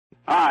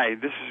Hi,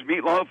 this is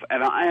Meatloaf,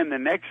 and I am the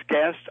next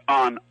guest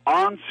on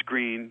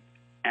Screen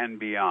and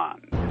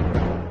Beyond.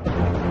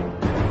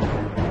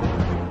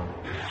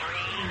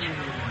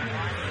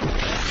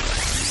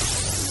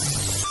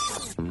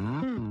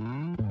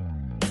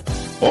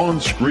 On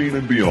Screen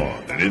and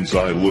Beyond, an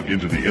inside look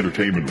into the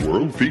entertainment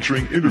world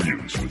featuring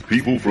interviews with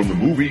people from the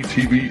movie,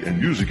 TV, and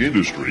music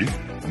industry,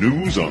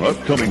 news on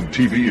upcoming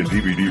TV and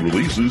DVD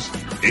releases,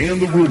 and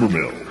the rumor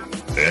mill.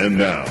 And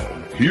now,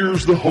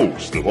 here's the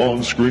host of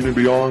On Screen and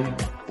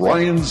Beyond,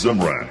 Brian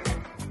Zemrak.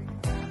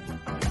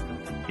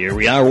 Here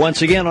we are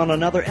once again on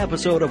another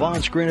episode of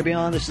On Screen and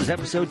Beyond. This is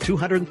episode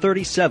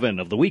 237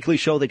 of the weekly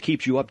show that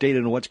keeps you updated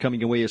on what's coming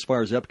your way as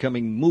far as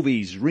upcoming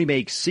movies,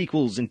 remakes,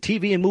 sequels, and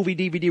TV and movie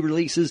DVD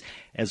releases,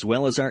 as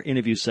well as our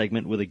interview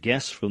segment with a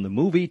guest from the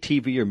movie,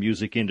 TV, or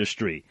music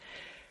industry.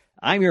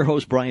 I'm your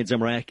host, Brian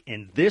Zemrak,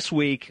 and this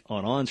week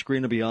on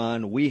Screen and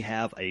Beyond, we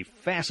have a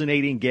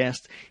fascinating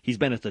guest. He's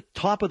been at the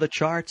top of the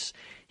charts.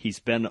 He's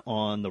been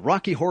on the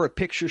Rocky Horror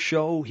Picture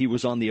Show. He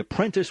was on The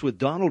Apprentice with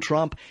Donald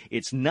Trump.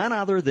 It's none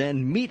other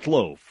than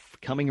Meatloaf,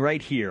 coming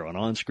right here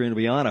on Screen and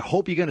Beyond. I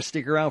hope you're going to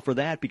stick around for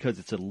that because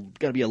it's going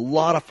to be a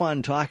lot of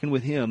fun talking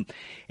with him,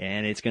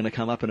 and it's going to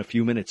come up in a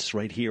few minutes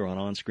right here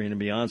on Screen and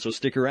Beyond, so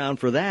stick around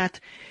for that.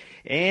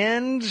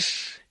 And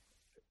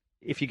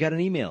if you got an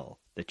email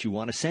that you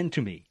want to send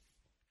to me,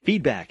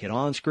 feedback at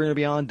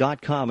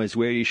onscreenandbeyond.com is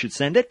where you should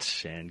send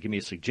it, and give me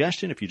a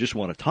suggestion if you just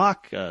want to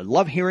talk.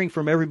 Love hearing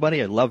from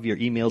everybody. I love your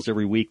emails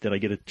every week that I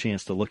get a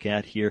chance to look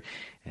at here,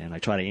 and I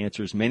try to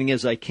answer as many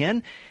as I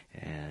can,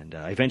 and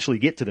I eventually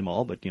get to them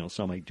all, but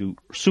some I do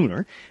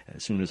sooner,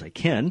 as soon as I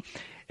can,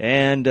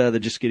 and they're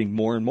just getting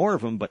more and more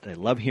of them, but I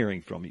love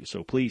hearing from you,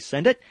 so please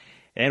send it.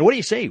 And what do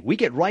you say? We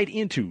get right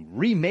into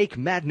Remake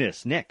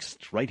Madness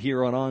next, right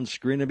here on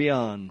Screen and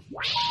Beyond.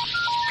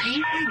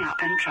 Please hang up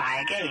and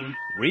try again.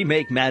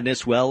 Remake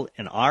Madness, well,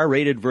 an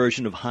R-rated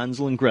version of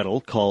Hansel and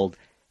Gretel called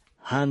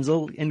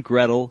Hansel and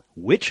Gretel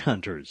Witch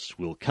Hunters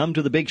will come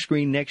to the big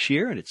screen next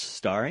year, and it's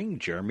starring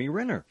Jeremy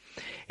Renner.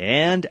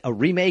 And a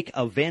remake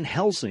of Van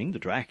Helsing, the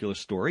Dracula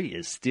story,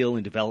 is still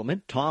in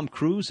development. Tom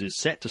Cruise is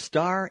set to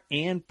star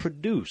and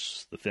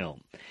produce the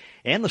film.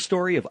 And the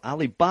story of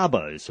Ali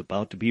Baba is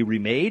about to be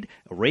remade.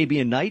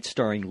 Arabian Nights,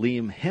 starring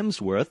Liam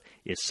Hemsworth,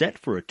 is set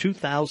for a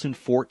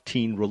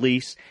 2014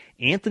 release.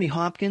 Anthony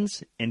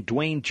Hopkins and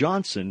Dwayne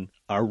Johnson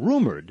are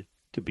rumored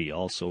to be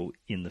also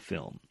in the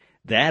film.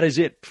 That is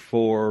it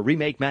for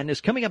Remake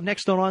Madness. Coming up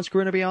next on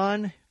Screen and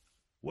Beyond,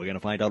 we're going to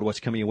find out what's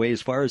coming away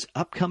as far as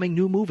upcoming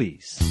new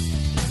movies.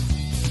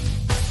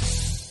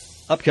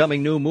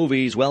 Upcoming new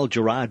movies, well,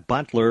 Gerard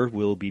Butler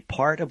will be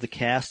part of the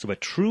cast of a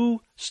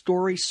true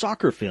story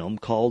soccer film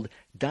called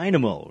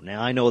Dynamo.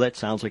 Now, I know that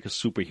sounds like a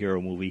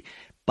superhero movie,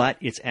 but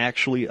it's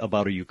actually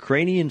about a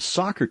Ukrainian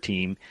soccer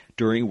team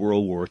during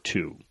World War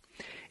II.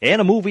 And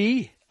a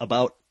movie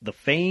about the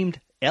famed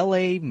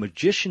L.A.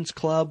 Magicians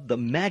Club, The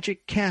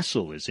Magic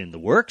Castle, is in the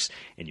works,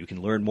 and you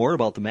can learn more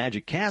about The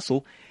Magic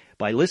Castle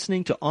by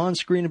listening to On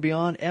Screen and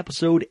Beyond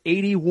episode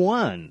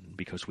 81,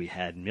 because we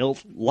had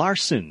Milt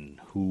Larson,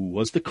 who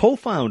was the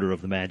co-founder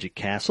of The Magic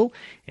Castle,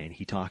 and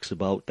he talks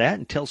about that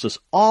and tells us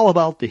all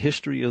about the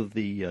history of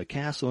the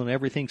castle and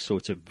everything, so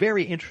it's a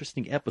very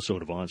interesting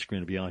episode of On Screen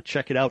and Beyond.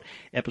 Check it out,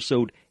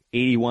 episode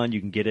 81.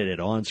 You can get it at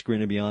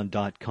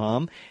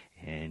onscreenandbeyond.com.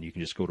 And you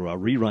can just go to our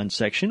rerun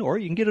section, or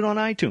you can get it on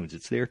iTunes.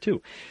 It's there,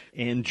 too.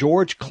 And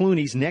George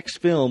Clooney's next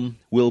film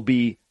will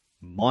be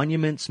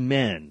Monuments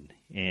Men,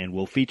 and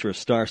will feature a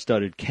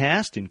star-studded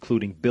cast,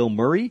 including Bill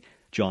Murray,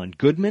 John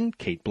Goodman,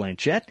 Cate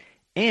Blanchett,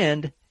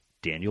 and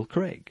Daniel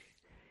Craig.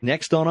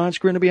 Next on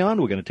Screen and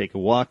Beyond, we're going to take a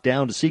walk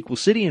down to Sequel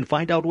City and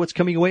find out what's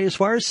coming away as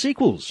far as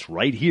sequels,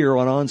 right here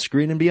on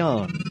Screen and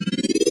Beyond.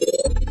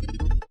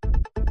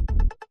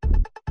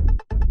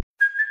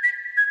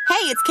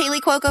 Hey, it's Kaylee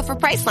Cuoco for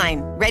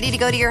Priceline. Ready to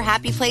go to your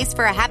happy place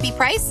for a happy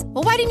price?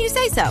 Well, why didn't you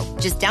say so?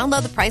 Just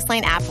download the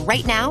Priceline app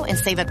right now and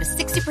save up to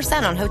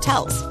 60% on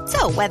hotels.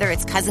 So whether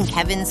it's Cousin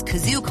Kevin's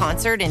Kazoo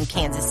Concert in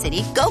Kansas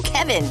City, go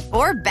Kevin,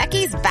 or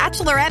Becky's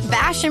Bachelorette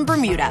Bash in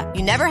Bermuda,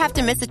 you never have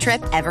to miss a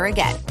trip ever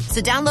again.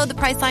 So download the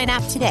Priceline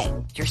app today.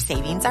 Your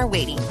savings are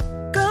waiting.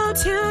 Go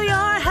to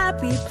your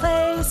happy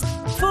place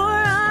for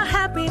a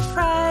happy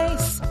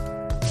price.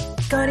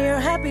 Go to your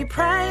happy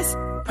price,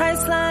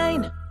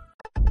 Priceline.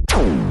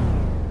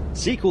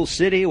 Sequel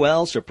City,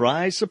 well,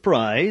 surprise,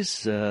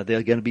 surprise, they're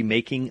going to be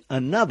making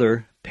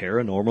another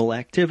Paranormal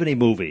Activity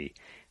movie.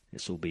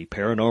 This will be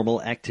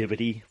Paranormal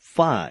Activity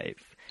 5.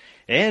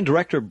 And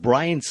director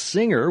Bryan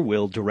Singer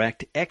will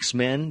direct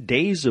X-Men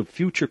Days of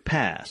Future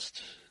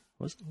Past.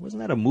 Wasn't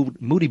that a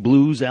Moody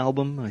Blues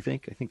album, I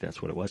think? I think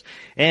that's what it was.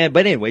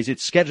 But anyways,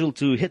 it's scheduled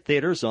to hit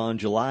theaters on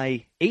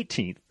July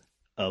 18th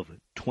of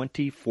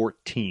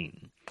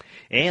 2014.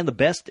 And the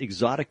Best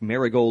Exotic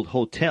Marigold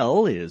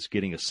Hotel is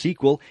getting a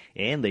sequel,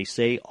 and they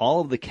say all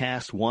of the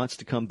cast wants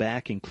to come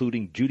back,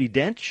 including Judi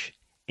Dench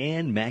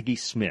and Maggie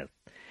Smith.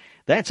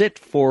 That's it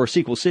for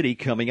Sequel City.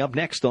 Coming up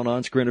next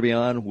on Screen and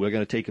Beyond, we're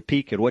going to take a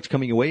peek at what's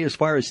coming away as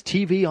far as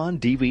TV on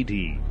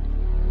DVD.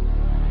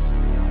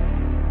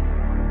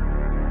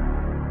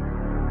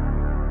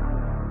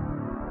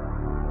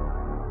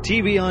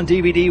 TV on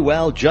DVD,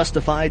 well,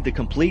 Justified, the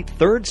complete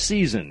third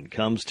season,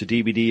 comes to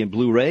DVD and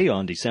Blu-ray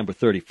on December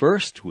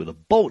 31st with a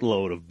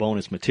boatload of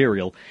bonus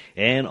material.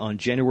 And on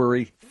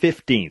January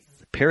 15th,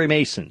 Perry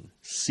Mason,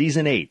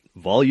 Season 8,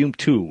 Volume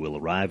 2 will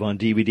arrive on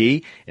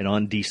DVD. And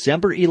on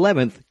December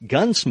 11th,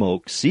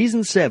 Gunsmoke,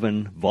 Season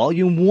 7,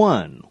 Volume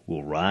 1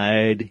 will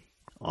ride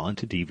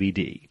onto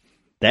DVD.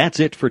 That's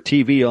it for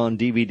TV on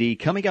DVD.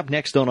 Coming up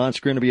next on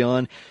Screen and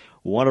Beyond,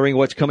 wondering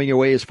what's coming your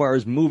way as far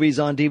as movies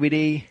on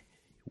DVD?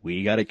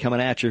 We got it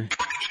coming at you.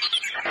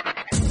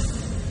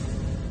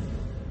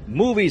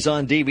 Movies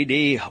on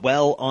DVD.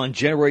 Well, on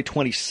January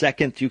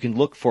 22nd, you can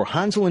look for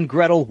Hansel and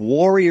Gretel,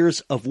 Warriors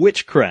of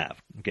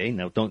Witchcraft. Okay,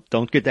 now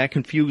don't get that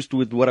confused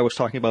with what I was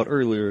talking about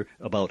earlier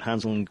about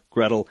Hansel and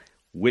Gretel,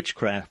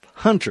 Witchcraft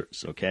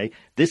Hunters. Okay,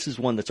 this is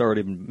one that's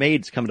already been made.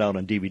 It's coming out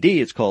on DVD.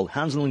 It's called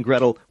Hansel and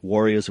Gretel,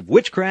 Warriors of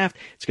Witchcraft.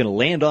 It's going to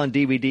land on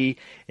DVD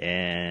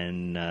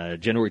and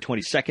January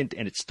 22nd,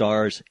 and it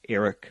stars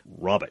Eric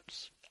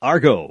Roberts.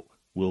 Argo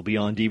will be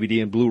on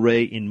DVD and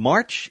Blu-ray in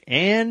March,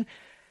 and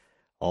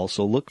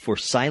also look for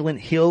Silent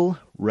Hill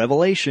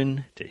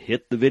Revelation to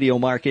hit the video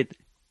market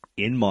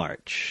in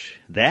March.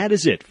 That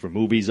is it for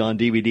movies on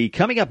DVD.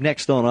 Coming up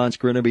next on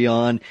Screen and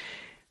Beyond,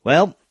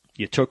 well,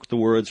 you took the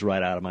words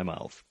right out of my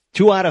mouth.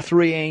 2 out of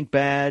 3 ain't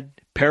bad.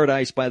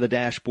 Paradise by the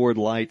Dashboard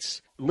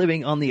Lights.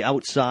 Living on the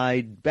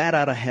Outside. Bat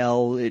Out of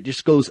Hell. It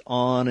just goes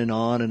on and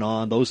on and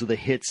on. Those are the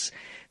hits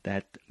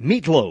that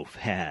Meatloaf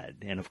had.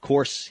 And of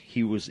course,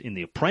 he was in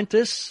The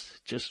Apprentice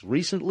just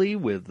recently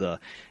with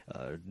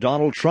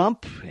Donald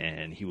Trump,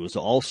 and he was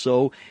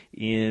also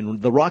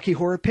in the Rocky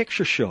Horror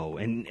Picture Show,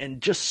 and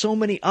just so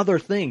many other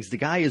things. The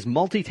guy is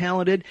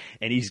multi-talented,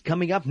 and he's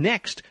coming up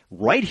next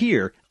right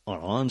here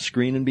on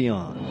Screen and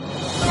Beyond.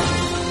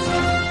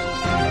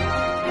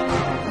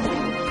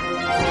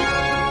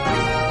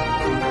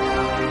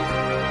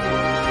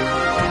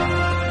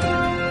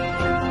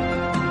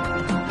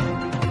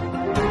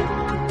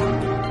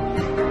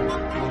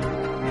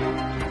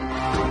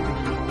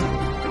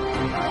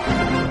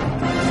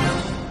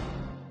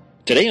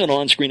 Today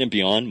on Screen and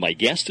Beyond, my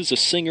guest is a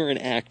singer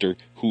and actor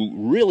who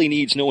really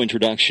needs no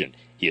introduction.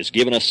 He has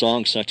given us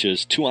songs such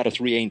as 2 out of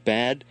 3 Ain't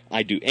Bad,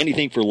 I'd Do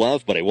Anything for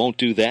Love, But I Won't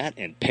Do That,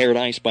 and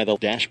Paradise by the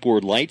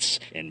Dashboard Lights,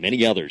 and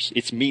many others.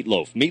 It's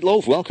Meatloaf.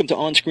 Meatloaf, welcome to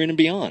On Screen and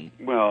Beyond.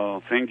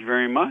 Well, thank you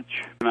very much,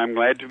 and I'm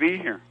glad to be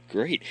here.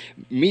 Great.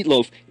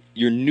 Meatloaf,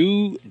 your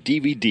new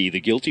DVD,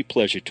 The Guilty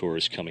Pleasure Tour,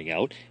 is coming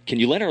out. Can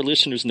you let our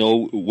listeners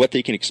know what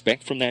they can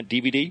expect from that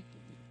DVD?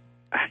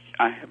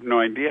 I have no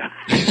idea.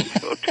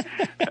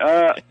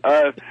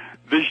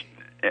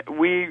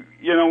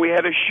 We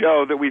had a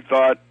show that we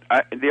thought.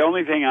 The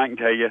only thing I can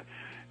tell you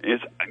is,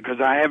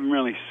 because I haven't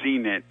really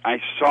seen it,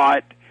 I saw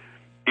it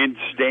in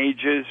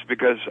stages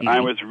because I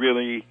was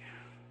really.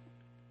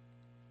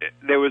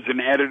 There was an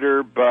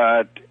editor,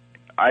 but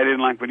I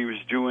didn't like what he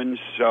was doing,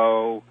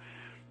 so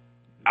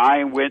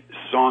I went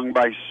song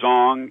by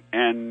song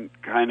and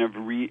kind of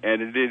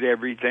re-edited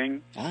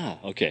everything. Ah,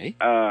 okay.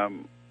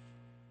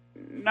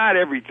 Not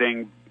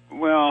everything.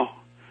 Well,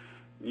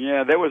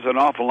 yeah, there was an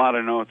awful lot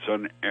of notes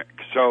on.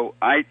 So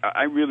I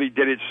really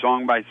did it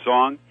song by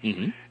song,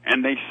 and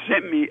they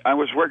sent me. I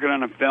was working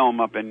on a film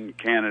up in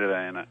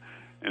Canada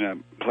in a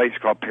place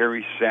called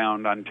Parry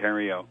Sound,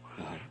 Ontario,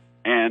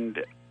 and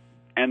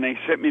they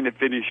sent me the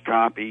finished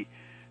copy,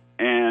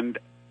 and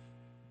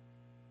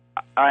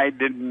I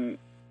didn't.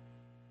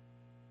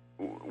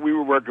 We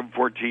were working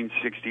 14,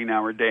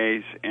 16-hour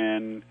days,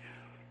 and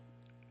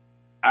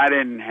I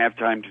didn't have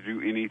time to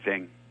do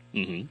anything.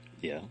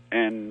 Yeah.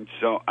 And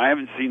so I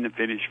haven't seen the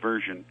finished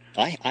version.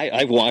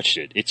 I've watched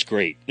it. It's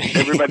great.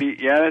 Everybody,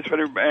 yeah, that's what.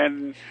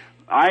 And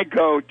I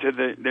go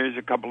to there's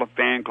a couple of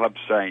fan club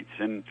sites,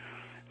 and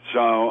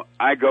so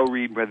I go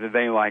read whether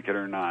they like it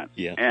or not.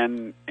 Yeah.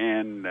 And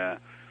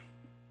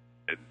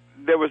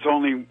there was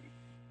only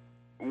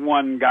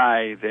one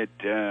guy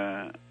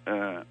that,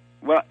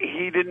 well,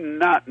 he did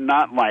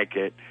not like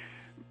it.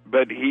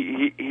 But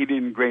he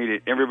didn't grade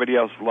it. Everybody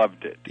else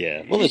loved it.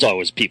 Yeah. Well, there's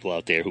always people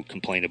out there who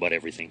complain about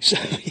everything. So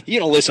you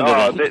don't listen to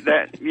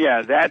them.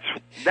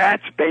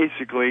 That's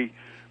basically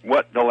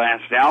what the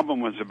last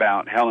album was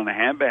about. Hell in a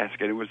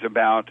Handbasket. It was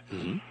about.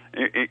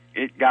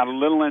 It got a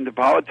little into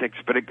politics,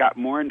 but it got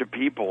more into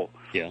people.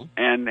 Yeah.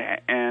 And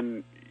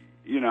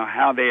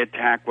how they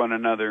attack one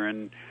another,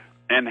 and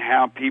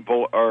how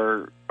people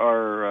are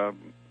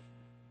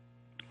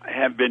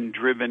have been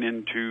driven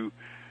into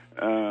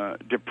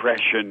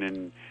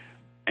depression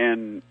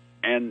and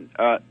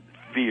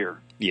fear.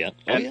 Yeah.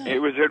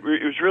 It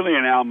was really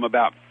an album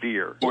about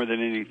fear more than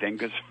anything,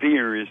 because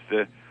fear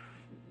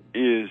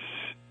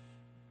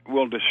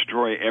will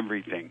destroy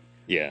everything.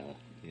 Yeah.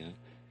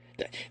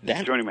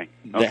 So anyway,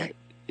 okay.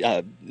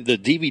 The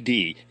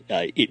DVD,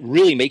 it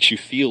really makes you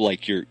feel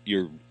like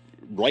you're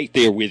right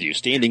there with you,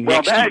 standing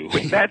next to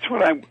you. That's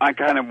what I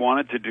kind of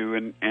wanted to do,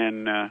 and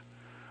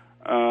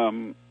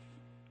one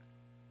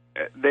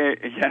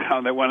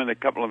of the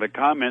couple of the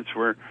comments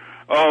were,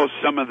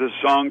 some of the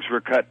songs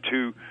were cut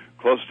too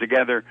close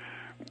together.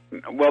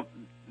 Well,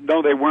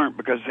 No, they weren't,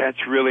 because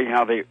that's really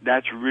how it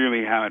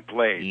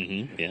played.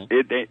 Mm-hmm, yeah.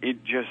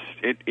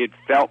 It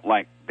felt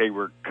like they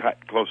were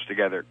cut close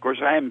together. Of course,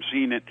 I haven't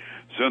seen it,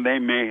 so they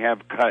may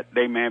have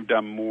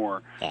done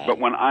more. But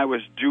when I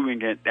was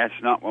doing it, that's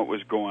not what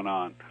was going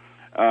on.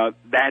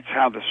 That's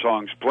how the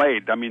songs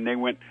played. I mean, they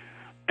went,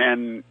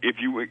 and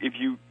if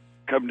you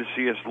come to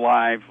see us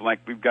live,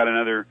 like we've got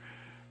another,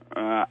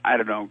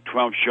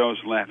 12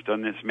 shows left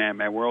on this Mad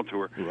Mad World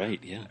Tour.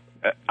 Right, yeah.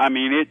 I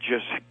mean, it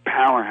just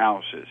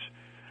powerhouses.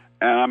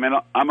 And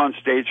I'm on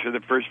stage for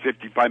the first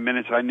 55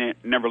 minutes. I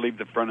never leave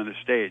the front of the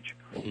stage.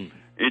 Mm-hmm.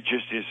 It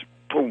just is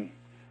boom.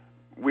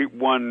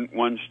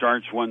 One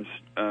starts, one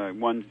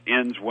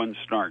ends, one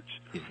starts.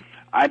 Mm-hmm.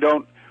 I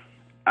don't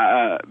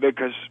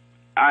because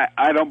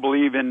I don't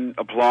believe in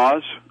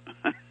applause.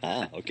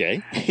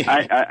 Okay.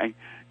 I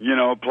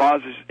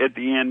applause is, at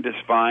the end is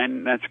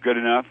fine. That's good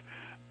enough.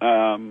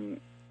 I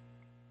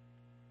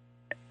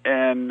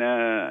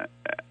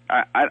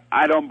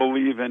don't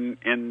believe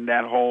in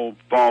that whole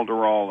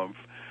falderall of,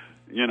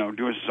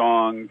 do a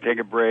song, take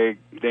a break,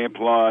 they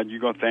applaud, you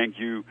go thank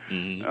you,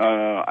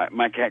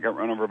 my cat got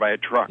run over by a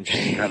truck,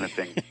 kind of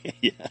thing.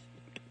 Yeah.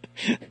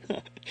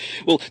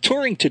 Well,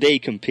 touring today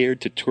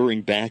compared to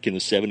touring back in the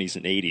 70s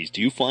and 80s,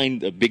 do you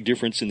find a big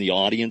difference in the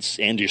audience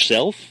and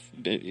yourself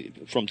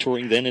from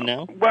touring then and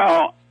now?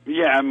 Well,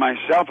 yeah,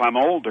 myself, I'm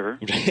older.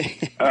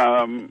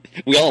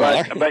 We all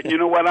are. But you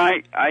know what?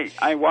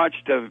 I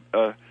watched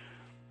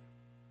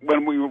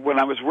when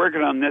I was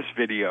working on this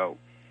video,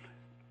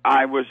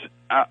 I was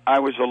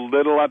a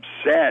little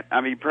upset.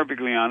 I mean,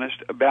 perfectly honest,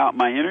 about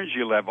my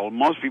energy level.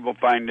 Most people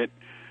find it,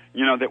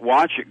 that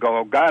watch it go,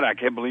 "Oh God, I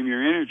can't believe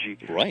your energy."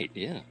 Right.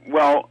 Yeah.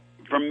 Well,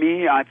 for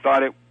me, I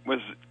thought it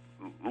was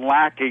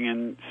lacking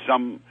in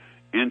some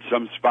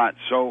spots.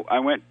 So I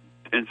went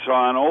and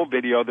saw an old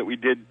video that we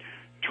did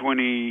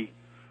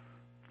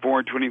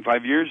 24,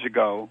 25 years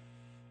ago,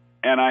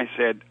 and I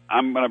said,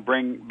 I'm going to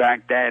bring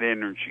back that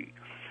energy.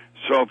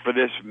 So for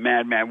this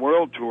Mad Mad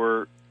World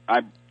Tour,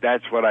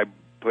 that's what I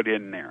put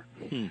in there.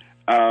 And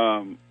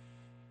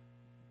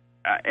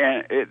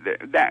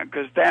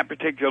because that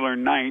particular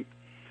night,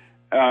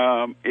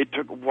 it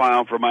took a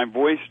while for my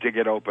voice to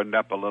get opened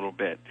up a little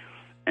bit,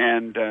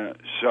 and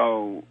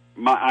so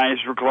my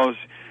eyes were closed.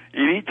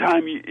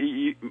 Anytime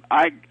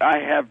I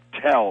have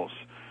tells.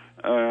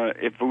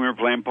 If we were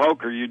playing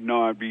poker, you'd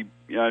know I'd be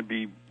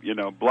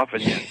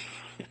bluffing you.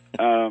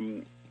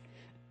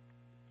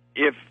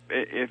 If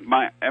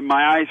my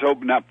eyes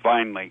opened up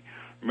finally,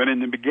 but in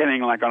the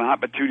beginning, like on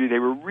Hot Patootie, they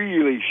were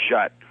really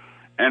shut,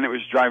 and it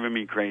was driving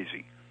me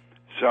crazy.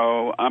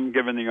 So I'm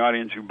giving the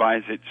audience who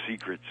buys it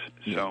secrets.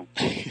 So.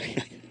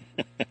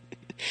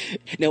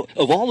 Now,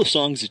 of all the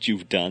songs that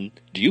you've done,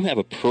 do you have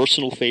a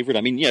personal favorite?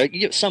 I mean,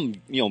 some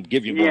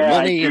give you more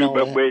money. I do,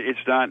 but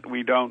it's not.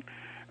 We don't.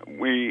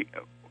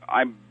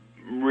 I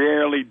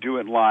rarely do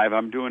it live.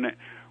 I'm doing it.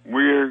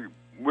 We're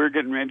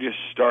getting ready to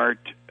start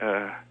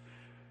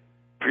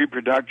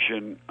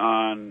pre-production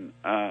on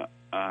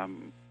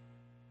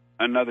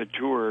another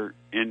tour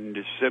in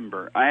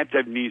December. I have to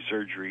have knee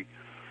surgery,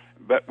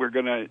 but we're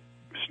going to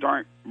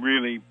start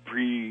really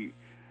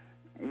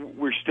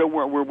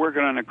we're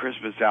working on a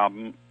Christmas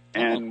album,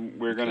 and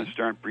we're going to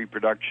start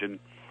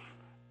pre-production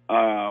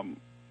on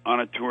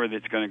a tour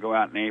that's going to go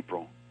out in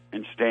April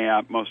and stay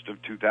out most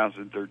of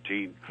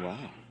 2013.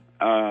 Wow.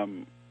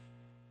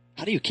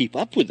 How do you keep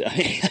up with that?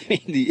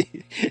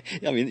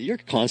 I mean, you're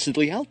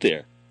constantly out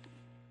there.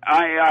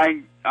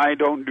 I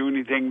don't do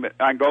anything, but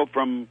I go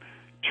from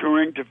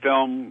touring to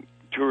film,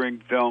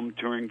 touring film.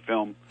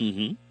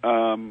 Mm-hmm.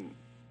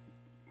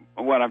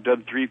 I've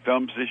done 3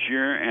 films this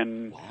year,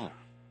 and wow.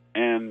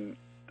 and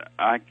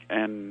I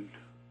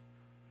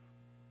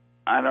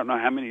don't know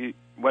how many.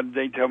 What did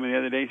they tell me the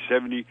other day?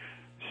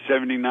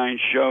 79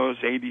 shows,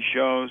 80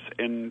 shows,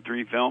 and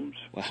 3 films.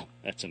 Wow,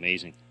 that's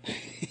amazing.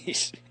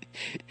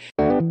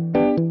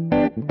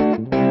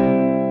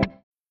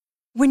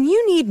 When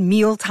you need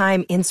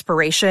mealtime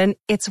inspiration,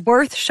 it's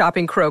worth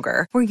shopping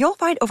Kroger, where you'll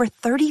find over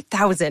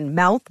 30,000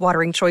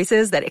 mouth-watering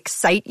choices that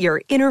excite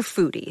your inner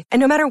foodie. And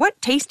no matter what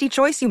tasty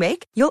choice you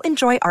make, you'll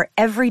enjoy our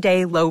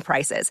everyday low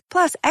prices,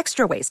 plus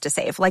extra ways to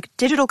save, like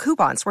digital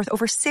coupons worth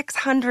over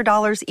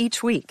 $600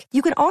 each week.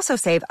 You can also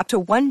save up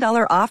to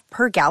 $1 off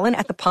per gallon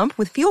at the pump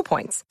with fuel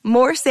points.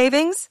 More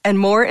savings and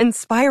more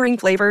inspiring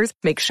flavors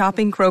make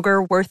shopping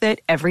Kroger worth it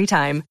every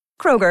time.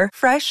 Kroger,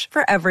 fresh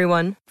for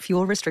everyone.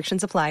 Fuel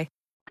restrictions apply.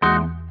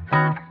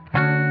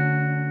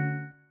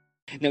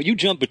 Now, you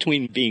jump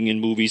between being in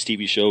movies,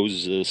 TV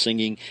shows,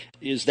 singing.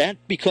 Is that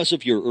because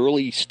of your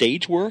early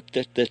stage work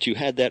that you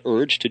had that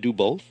urge to do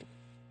both?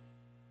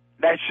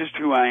 That's just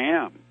who I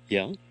am.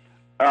 Yeah?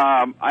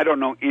 I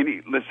don't know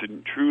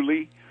listen,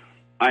 truly,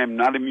 I am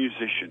not a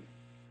musician.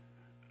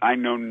 I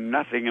know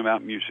nothing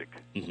about music.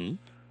 Mm-hmm.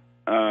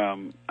 I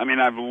mean,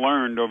 I've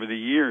learned over the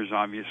years,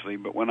 obviously,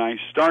 but when I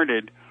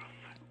started,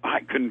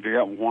 I couldn't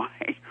figure out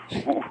why.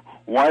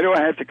 Why do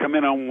I have to come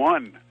in on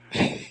one?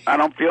 I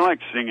don't feel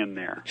like singing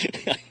there.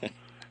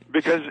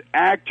 Because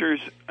actors,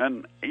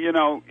 and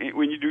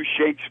when you do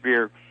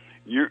Shakespeare,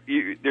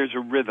 there's a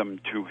rhythm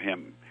to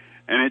him,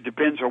 and it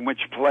depends on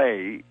which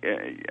play,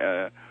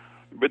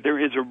 but there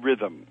is a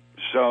rhythm.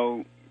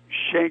 So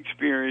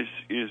Shakespeare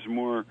is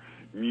more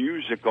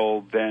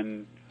musical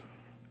than,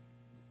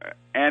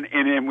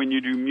 and when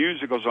you do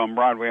musicals on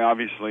Broadway,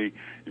 obviously,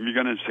 if you're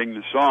going to sing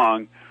the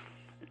song,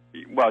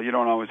 well, you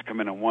don't always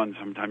come in on one.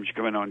 Sometimes you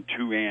come in on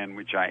two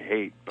which I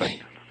hate, but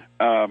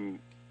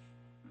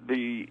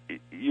you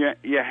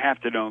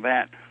have to know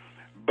that.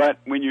 But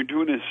when you're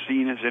doing a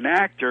scene as an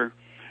actor,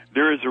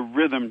 there is a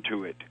rhythm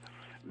to it.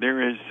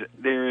 There is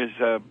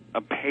a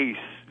pace,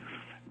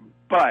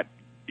 but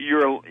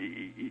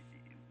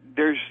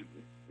there's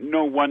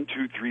no 1,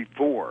 2, 3,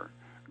 4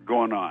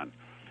 going on.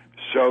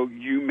 So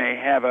you may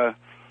have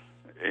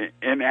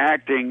in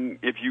acting,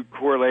 if you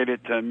correlate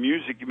it to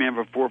music, you may have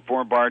a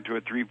 4/4 bar to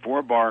a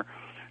 3/4 bar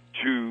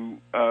to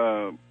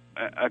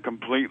a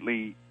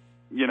completely,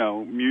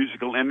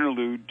 musical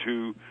interlude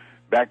to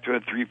back to a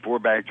 3/4,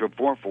 back to a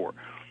 4/4.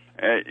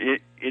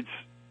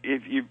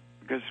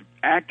 Because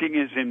acting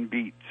is in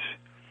beats,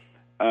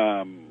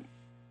 and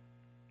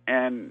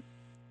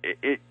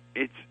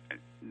it's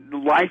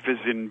life is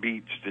in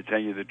beats, to tell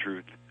you the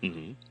truth.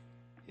 Mm-hmm.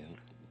 Yeah.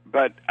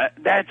 But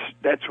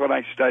that's what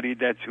I studied.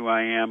 That's who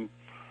I am.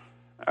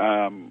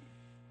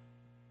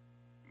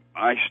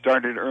 I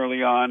started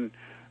early on,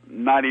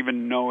 not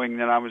even knowing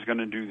that I was going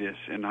to do this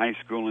in high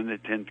school in the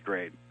 10th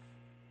grade.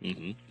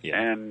 Mm-hmm.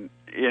 Yeah. And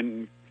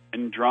in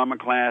drama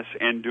class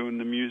and doing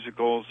the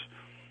musicals.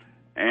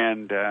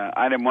 And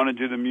I didn't want to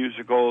do the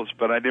musicals,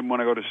 but I didn't want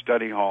to go to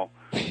study hall.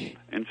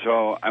 And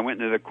so I went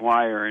into the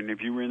choir, and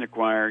if you were in the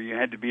choir, you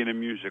had to be in a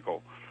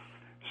musical.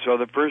 So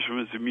the first one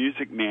was The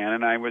Music Man,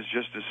 and I was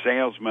just a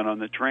salesman on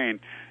the train.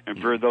 And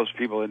for those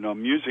people that know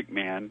Music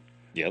Man,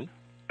 yep,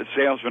 the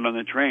salesman on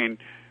the train,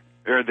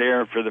 they're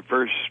there for the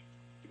first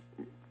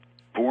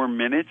 4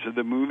 minutes of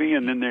the movie,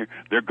 and then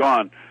they're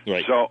gone.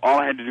 Right. So all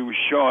I had to do was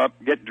show up,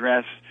 get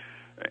dressed.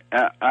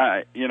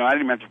 I didn't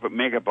even have to put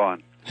makeup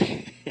on.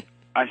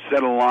 I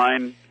said a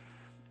line,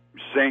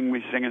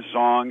 we sing a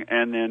song,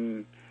 and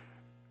then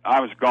I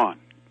was gone.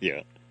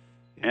 Yeah.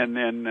 And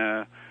then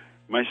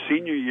my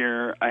senior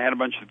year, I had a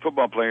bunch of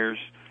football players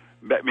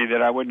bet me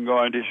that I wouldn't go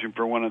audition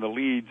for one of the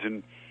leads,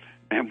 and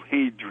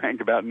we drank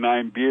about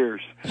 9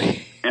 beers.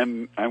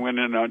 And I went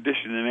in an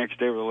audition the next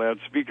day with a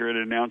loudspeaker and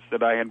announced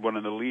that I had one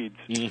of the leads.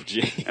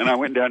 And I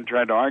went down and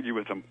tried to argue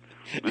with them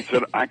and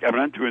said, I'm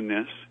not doing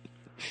this.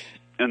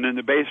 And then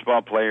the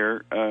baseball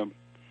player,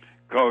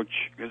 coach,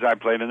 because I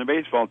played in the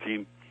baseball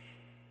team,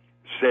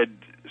 said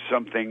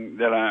something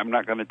that I'm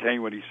not going to tell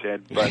you what he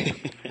said, but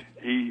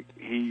he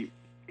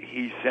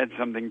said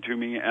something to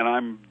me, and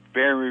I'm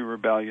very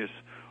rebellious,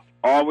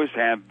 always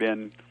have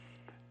been,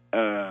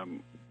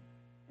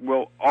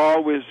 will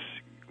always,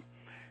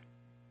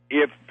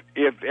 if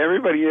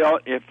everybody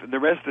else, if the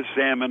rest of the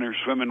salmon are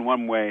swimming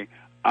one way,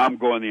 I'm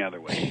going the other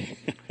way.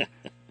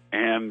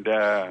 And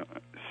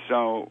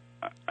so,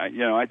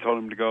 I told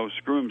him to go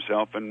screw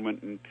himself, and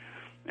went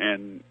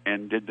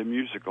and did the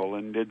musical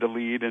and did the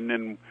lead, and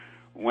then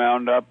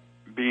wound up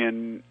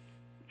being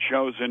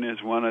chosen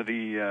as one of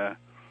the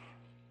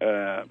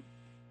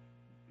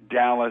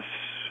Dallas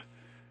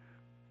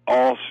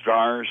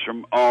All-Stars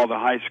from all the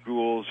high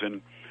schools,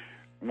 and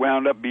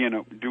wound up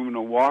doing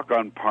a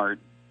walk-on part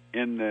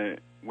when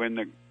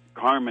the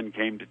Carmen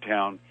came to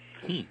town.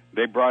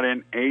 They brought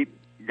in 8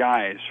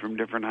 guys from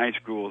different high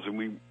schools, and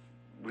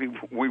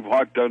we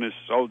walked on as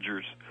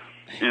soldiers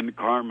in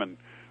Carmen,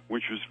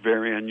 which was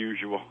very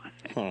unusual.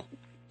 Huh.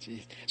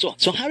 Jeez.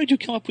 So how did you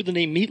come up with the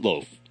name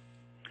Meatloaf?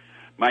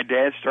 My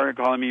dad started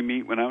calling me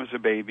Meat when I was a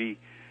baby,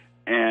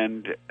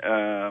 and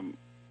a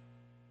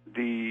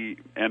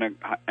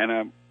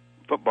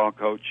football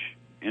coach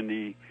in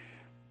the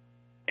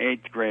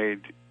 8th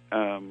grade.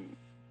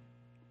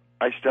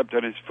 I stepped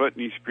on his foot,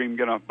 and he screamed,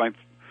 "Get off my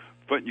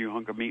foot, you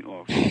hunk of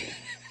meatloaf!"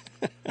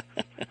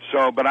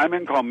 But I've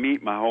been called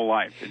Meat my whole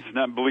life. It's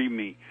not, believe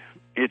me,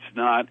 it's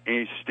not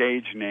a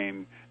stage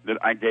name that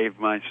I gave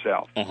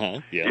myself.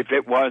 Yeah. If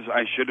it was,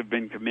 I should have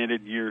been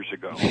committed years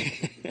ago.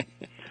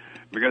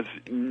 Because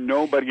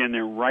nobody in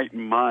their right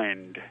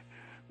mind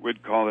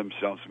would call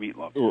themselves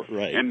Meatloaf.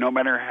 Right. And no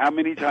matter how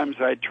many times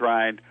I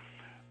tried,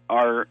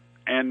 I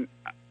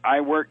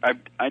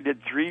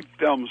did 3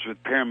 films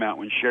with Paramount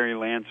when Sherry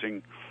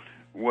Lansing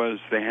was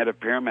the head of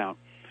Paramount.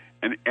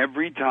 And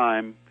every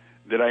time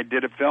that I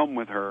did a film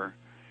with her,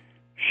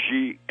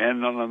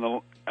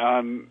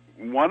 on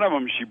one of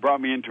them, she brought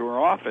me into her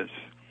office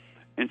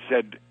and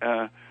said,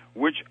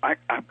 which I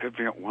could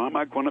figure out, why am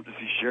I going up to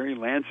see Sherry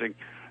Lansing?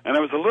 And I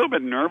was a little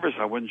bit nervous.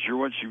 I wasn't sure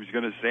what she was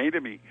going to say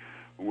to me.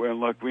 Well,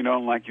 look, we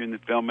don't like you in the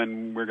film,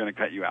 and we're going to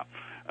cut you out.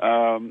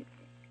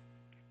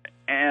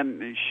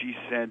 And she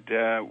said,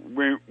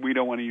 we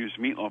don't want to use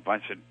Meatloaf. I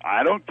said,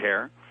 I don't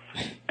care.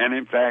 And,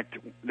 in fact,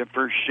 the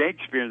first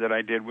Shakespeare that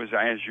I did was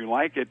As You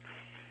Like It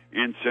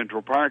in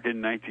Central Park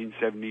in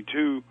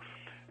 1972.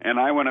 And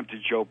I went up to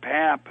Joe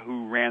Papp,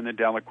 who ran the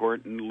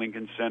Delacorte and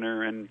Lincoln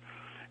Center and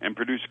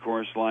produced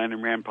Chorus Line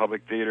and ran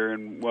Public Theater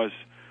and was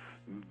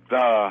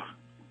the,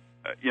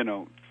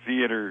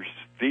 theater's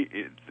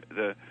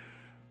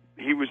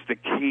he was the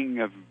king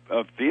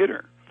of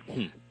theater.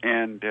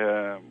 And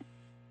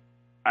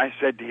I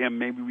said to him,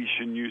 maybe we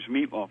shouldn't use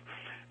Meatloaf.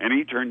 And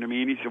he turned to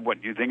me and he said,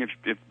 what, do you think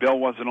if Bill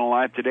wasn't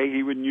alive today,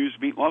 he wouldn't use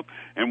Meatloaf?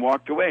 And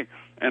walked away.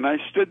 And I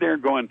stood there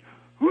going,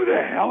 who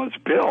the hell is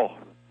Bill?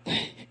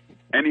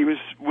 And he was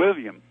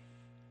William.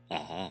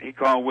 Uh-huh. He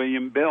called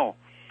William Bill.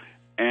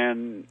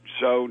 And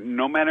so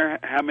no matter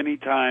how many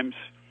times,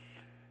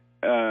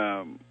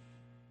 the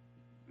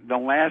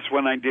last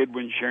one I did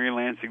when Sherry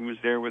Lansing was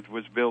there was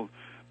Bill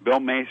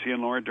Macy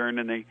and Laura Dern,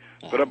 and they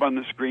put up on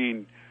the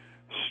screen,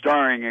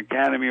 starring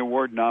Academy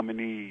Award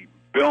nominee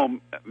Bill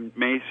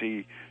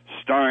Macy,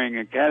 starring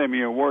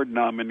Academy Award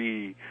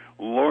nominee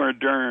Laura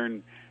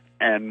Dern,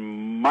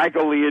 and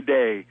Michael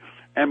Leaday.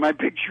 And my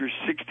picture's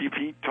 60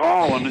 feet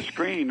tall on the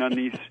screen on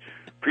these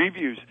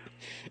previews.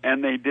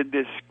 And they did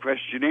this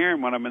questionnaire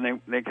in one of them,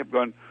 and they kept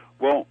going,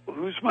 well,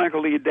 who's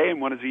Michael Leaday and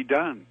what has he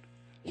done?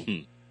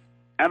 And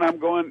I'm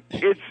going,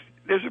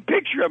 there's a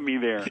picture of me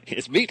there.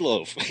 It's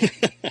Meatloaf.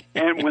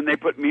 And when they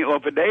put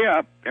Meatloaf a Day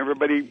up,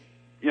 everybody,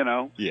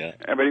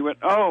 everybody went,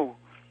 oh.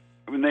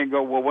 And they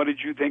go, well, what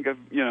did you think of,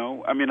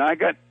 I mean, I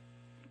got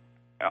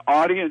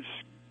audience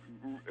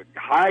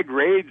high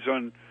grades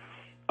on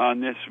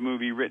this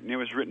movie written. It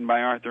was written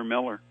by Arthur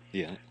Miller.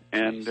 Yeah.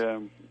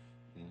 And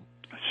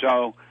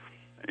so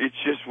it's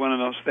just one of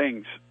those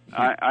things.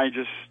 I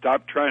just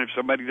stopped trying. If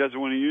somebody doesn't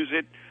want to use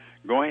it,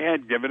 go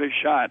ahead, give it a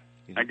shot.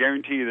 I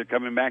guarantee you they're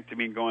coming back to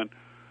me going,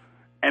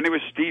 and it was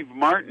Steve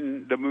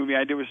Martin, the movie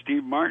I did with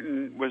Steve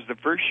Martin was the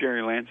first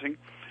Sherry Lansing,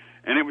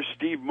 and it was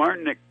Steve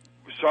Martin that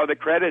saw the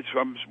credits.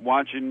 I was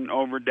watching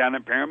over down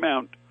at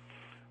Paramount,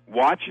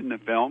 watching the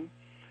film,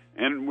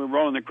 and we're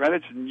rolling the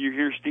credits, and you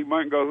hear Steve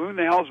Martin go, who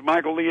the hell's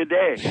Michael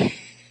Leaday?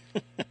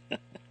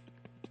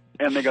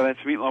 And they go, that's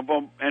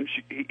Meatloaf. And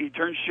he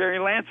turns Sherry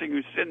Lansing,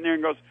 who's sitting there,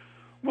 and goes,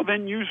 well,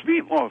 then use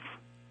Meatloaf.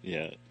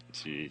 Yeah,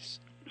 jeez.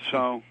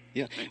 So...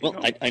 Yeah. Well,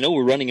 I know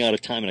we're running out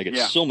of time, and I got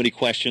so many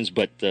questions,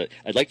 but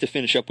I'd like to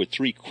finish up with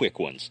 3 quick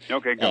ones.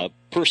 Okay, go.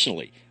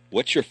 Personally,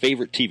 what's your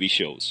favorite TV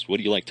shows? What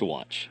do you like to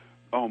watch?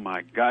 Oh,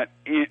 my God.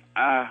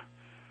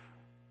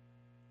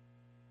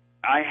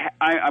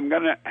 I'm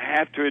going to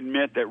have to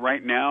admit that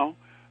right now,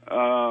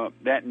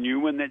 that new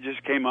one that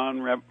just came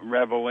on,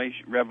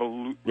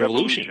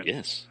 Revolution,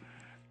 yes,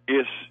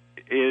 is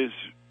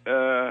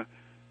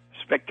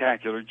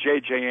spectacular.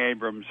 J.J.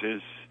 Abrams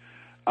is...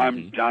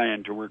 I'm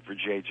dying to work for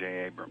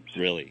J.J. Abrams.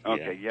 Really?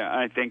 Okay, yeah.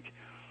 I think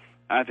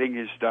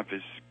his stuff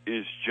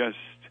is just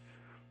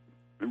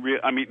real.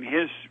 I mean,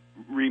 his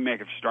remake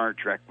of Star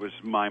Trek was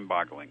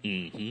mind-boggling.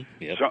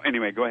 Mm-hmm. Yep. So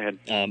anyway, go ahead.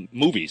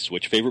 Movies.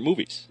 What's your favorite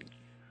movies?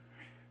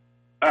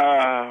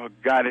 God,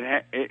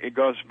 it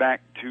goes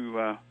back to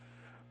oh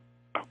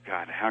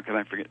God, how can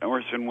I forget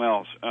Orson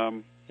Welles?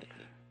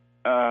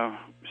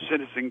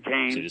 Citizen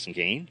Kane. Citizen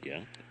Kane,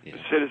 yeah.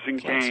 Citizen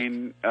Classic.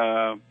 Kane.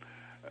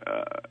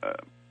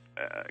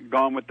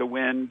 Gone with the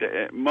Wind.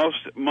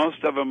 Most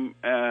of them.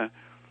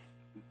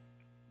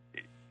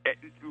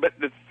 But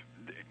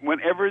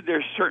whenever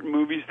there's certain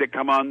movies that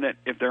come on that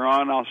if they're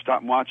on, I'll stop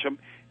and watch them.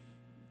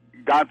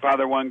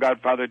 Godfather 1,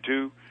 Godfather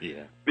 2.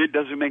 Yeah. It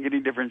doesn't make any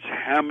difference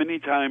how many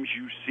times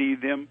you see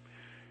them.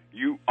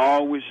 You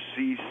always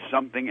see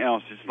something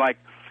else. It's like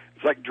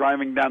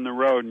driving down the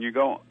road and you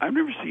go, I've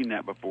never seen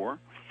that before.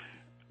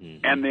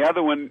 Mm-hmm. And the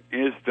other one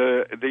is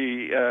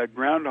the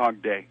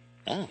Groundhog Day.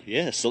 Ah,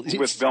 yes. So,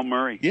 with Bill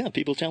Murray. Yeah,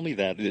 people tell me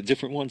that. The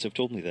different ones have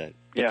told me that.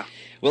 But, yeah.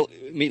 Well,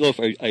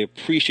 Meatloaf, I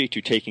appreciate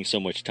you taking so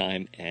much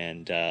time,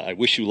 and I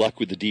wish you luck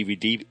with the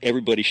DVD.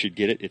 Everybody should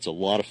get it. It's a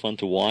lot of fun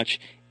to watch,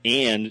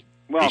 and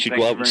they should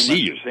go out and see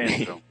you.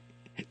 So.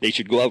 They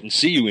should go out and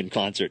see you in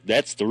concert.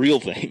 That's the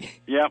real thing.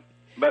 Yep,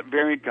 but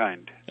very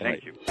kind.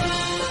 Thank you.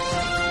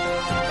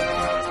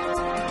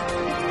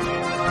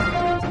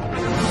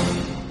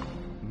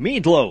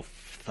 Meatloaf.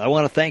 I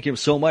want to thank him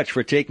so much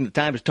for taking the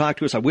time to talk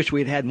to us. I wish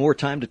we had had more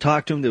time to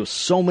talk to him. There were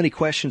so many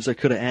questions I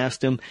could have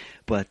asked him,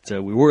 but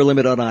we were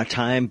limited on our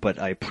time, but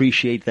I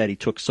appreciate that he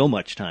took so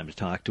much time to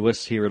talk to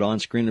us here at On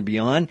Screen and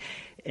Beyond.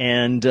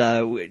 And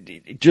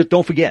just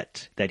don't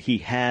forget that he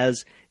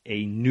has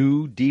a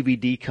new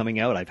DVD coming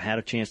out. I've had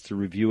a chance to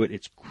review it.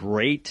 It's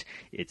great.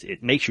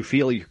 It makes you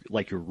feel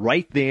like you're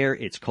right there.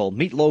 It's called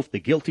Meatloaf, The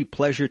Guilty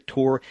Pleasure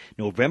Tour.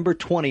 November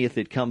 20th,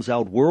 it comes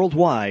out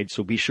worldwide,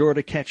 so be sure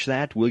to catch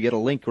that. We'll get a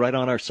link right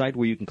on our site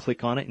where you can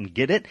click on it and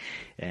get it.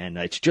 And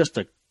it's just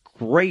a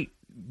great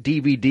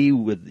DVD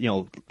with,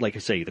 like I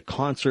say, the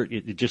concert.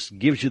 It just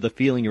gives you the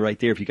feeling you're right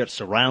there. If you got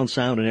surround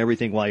sound and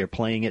everything while you're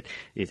playing it,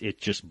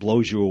 it just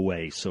blows you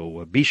away.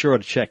 So be sure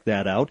to check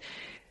that out.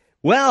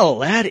 Well,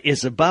 that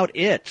is about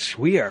it.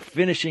 We are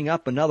finishing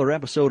up another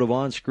episode of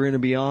On Screen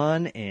and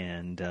Beyond,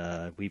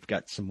 and we've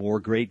got some more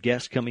great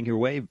guests coming your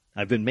way.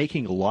 I've been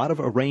making a lot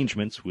of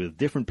arrangements with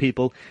different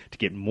people to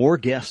get more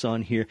guests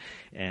on here,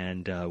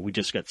 and we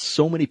just got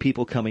so many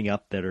people coming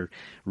up that are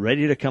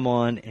ready to come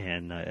on,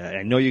 and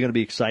I know you're going to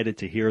be excited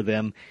to hear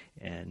them.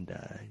 And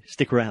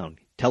stick around.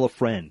 Tell a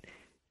friend.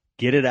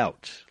 Get it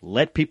out.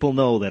 Let people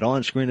know that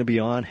On Screen and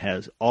Beyond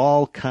has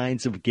all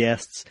kinds of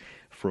guests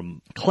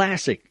from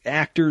classic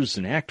actors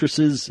and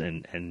actresses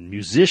and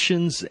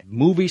musicians,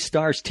 movie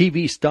stars,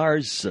 TV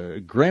stars,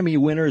 Grammy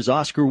winners,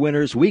 Oscar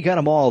winners. We got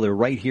them all. They're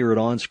right here at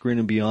On Screen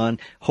and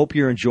Beyond. Hope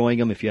you're enjoying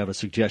them. If you have a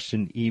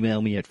suggestion,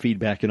 email me at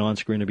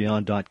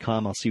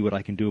feedback@onscreenandbeyond.com. I'll see what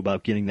I can do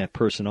about getting that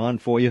person on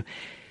for you.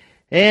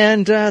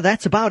 And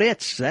that's about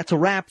it. That's a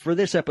wrap for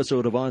this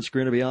episode of On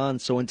Screen and Beyond.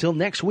 So until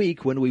next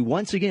week, when we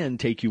once again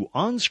take you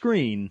on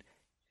screen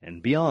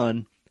and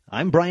beyond,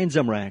 I'm Brian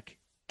Zemrak.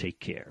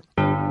 Take care.